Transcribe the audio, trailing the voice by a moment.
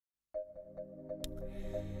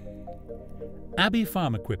Abbey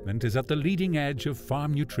Farm Equipment is at the leading edge of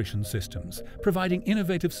farm nutrition systems, providing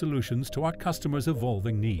innovative solutions to our customers'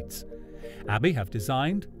 evolving needs. Abbey have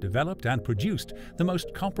designed, developed and produced the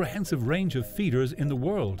most comprehensive range of feeders in the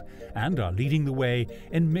world and are leading the way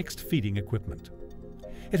in mixed feeding equipment.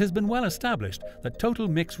 It has been well established that total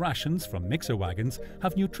mix rations from mixer wagons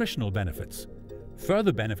have nutritional benefits.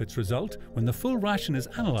 Further benefits result when the full ration is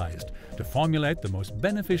analysed to formulate the most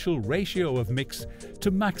beneficial ratio of mix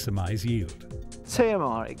to maximise yield.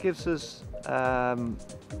 TMR, it gives us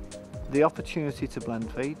the opportunity to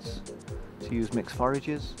blend feeds, to use mixed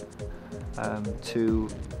forages, to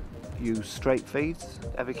use straight feeds.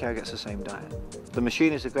 Every cow gets the same diet. The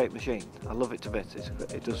machine is a great machine. I love it to bits.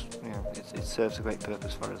 It does, it serves a great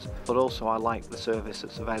purpose for us. But also I like the service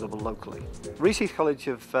that's available locally. Reese's College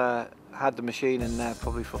have had the machine in there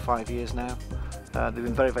probably for 5 years now. They've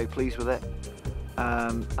been very, very pleased with it,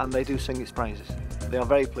 and they do sing its praises. They are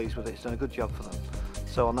very pleased with it. It's done a good job for them.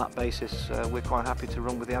 So on that basis, we're quite happy to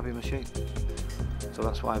run with the Abbey machine. So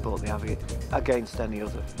that's why I bought the Abbey against any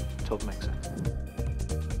other tub mixer.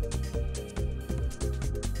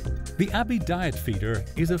 The Abbey Diet Feeder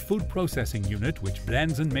is a food processing unit which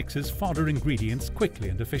blends and mixes fodder ingredients quickly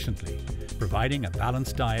and efficiently, providing a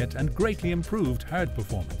balanced diet and greatly improved herd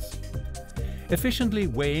performance. Efficiently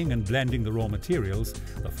weighing and blending the raw materials,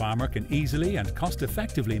 the farmer can easily and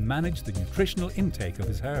cost-effectively manage the nutritional intake of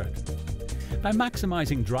his herd. By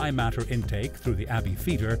maximising dry matter intake through the Abbey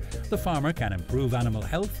feeder, the farmer can improve animal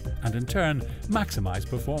health and in turn maximise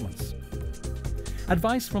performance.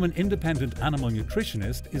 Advice from an independent animal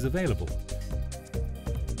nutritionist is available.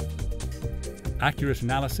 Accurate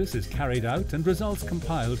analysis is carried out and results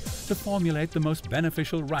compiled to formulate the most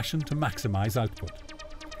beneficial ration to maximise output.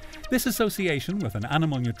 This association with an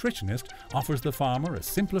animal nutritionist offers the farmer a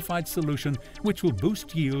simplified solution which will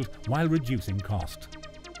boost yield while reducing cost.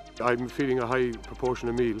 I'm feeding a high proportion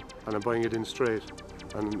of meal and I'm buying it in straight,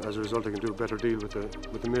 and as a result I can do a better deal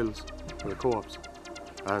with the mills or the co-ops.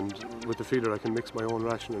 And with the feeder I can mix my own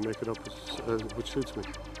ration and make it up which suits me.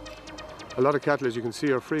 A lot of cattle, as you can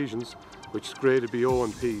see, are Friesians, which is graded BO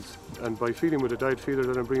and Ps, and by feeding with a diet feeder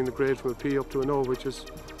then I'm bringing the grade from a P up to an O, which is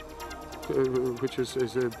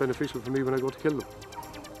beneficial for me when I go to kill them.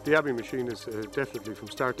 The Abbey machine is definitely, from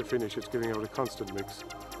start to finish, it's giving out a constant mix,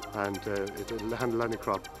 and it'll handle any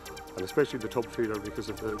crop, and especially the tub feeder because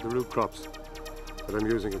of the root crops that I'm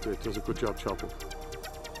using. It does a good job chopping.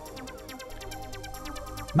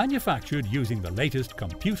 Manufactured using the latest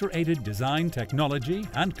computer-aided design technology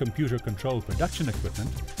and computer-controlled production equipment,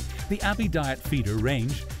 the Abbey Diet Feeder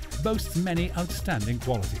range boasts many outstanding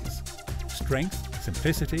qualities. Strength,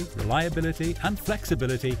 simplicity, reliability and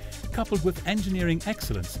flexibility, coupled with engineering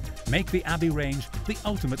excellence, make the Abbey range the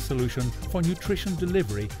ultimate solution for nutrition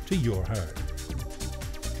delivery to your herd.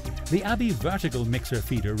 The Abbey Vertical Mixer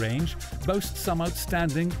Feeder range boasts some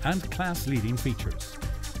outstanding and class-leading features.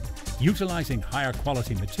 Utilising higher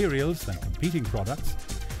quality materials than competing products,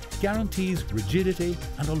 guarantees rigidity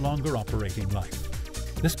and a longer operating life.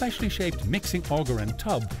 The specially shaped mixing auger and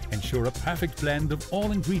tub ensure a perfect blend of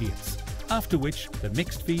all ingredients, after which the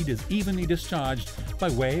mixed feed is evenly discharged by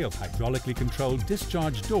way of hydraulically controlled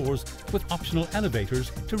discharge doors with optional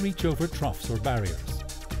elevators to reach over troughs or barriers.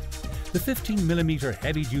 The 15mm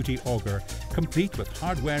heavy-duty auger, complete with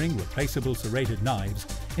hard-wearing replaceable serrated knives,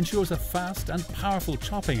 ensures a fast and powerful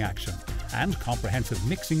chopping action and comprehensive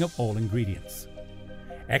mixing of all ingredients.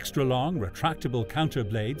 Extra-long retractable counter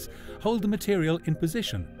blades hold the material in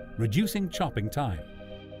position, reducing chopping time.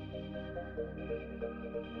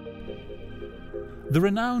 The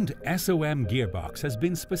renowned SOM gearbox has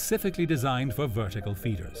been specifically designed for vertical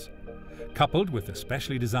feeders. Coupled with the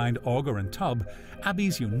specially designed auger and tub,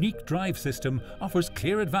 Abbey's unique drive system offers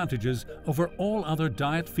clear advantages over all other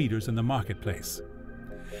diet feeders in the marketplace.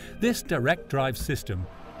 This direct drive system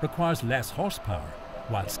requires less horsepower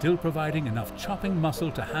while still providing enough chopping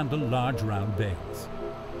muscle to handle large round bales.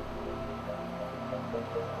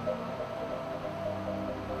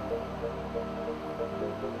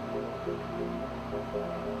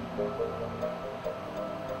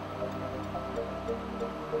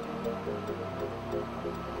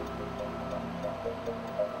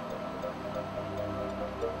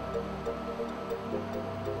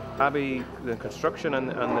 Abbey, the construction and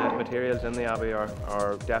the materials in the Abbey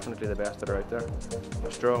are definitely the best that are out there.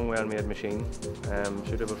 A strong, well-made machine,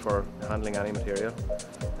 suitable for handling any material,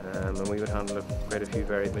 and we would handle quite a few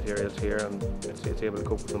varied materials here, and it's able to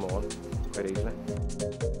cope with them all quite easily.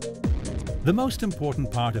 The most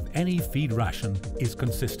important part of any feed ration is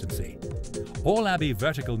consistency. All Abbey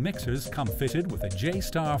vertical mixers come fitted with a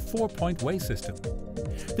J-Star 4-point weigh system.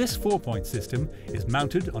 This 4-point system is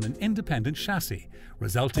mounted on an independent chassis,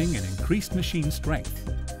 resulting in increased machine strength.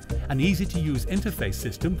 An easy-to-use interface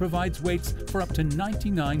system provides weights for up to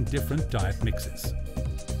 99 different diet mixes.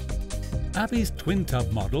 Abbey's twin-tub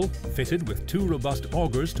model, fitted with 2 robust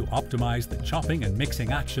augers to optimize the chopping and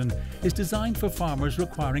mixing action, is designed for farmers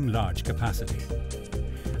requiring large capacity.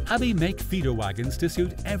 Abbey make feeder wagons to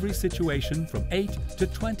suit every situation from 8 to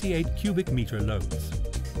 28 cubic metre loads.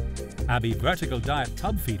 Abbey vertical diet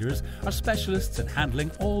tub feeders are specialists in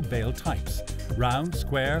handling all bale types, round,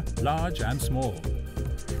 square, large and small.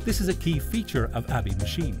 This is a key feature of Abbey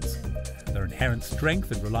machines. Their inherent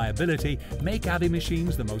strength and reliability make Abbey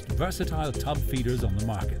machines the most versatile tub feeders on the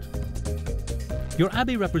market. Your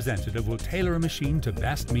Abbey representative will tailor a machine to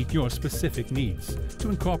best meet your specific needs, to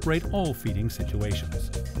incorporate all feeding situations.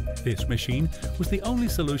 This machine was the only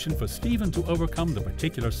solution for Stephen to overcome the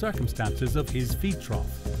particular circumstances of his feed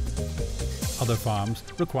trough. Other farms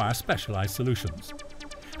require specialised solutions.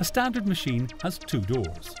 A standard machine has 2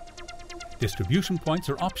 doors. Distribution points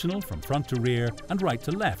are optional from front to rear and right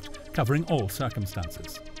to left, covering all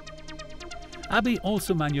circumstances. Abbey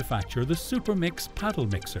also manufacture the Supermix paddle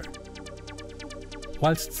mixer.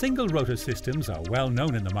 Whilst single rotor systems are well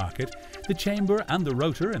known in the market, the chamber and the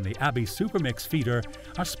rotor in the Abbey Supermix feeder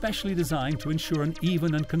are specially designed to ensure an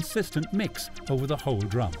even and consistent mix over the whole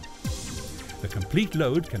drum. The complete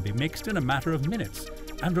load can be mixed in a matter of minutes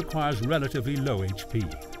and requires relatively low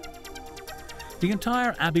HP. The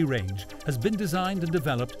entire Abbey range has been designed and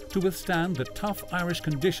developed to withstand the tough Irish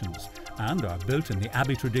conditions and are built in the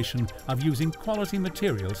Abbey tradition of using quality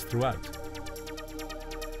materials throughout.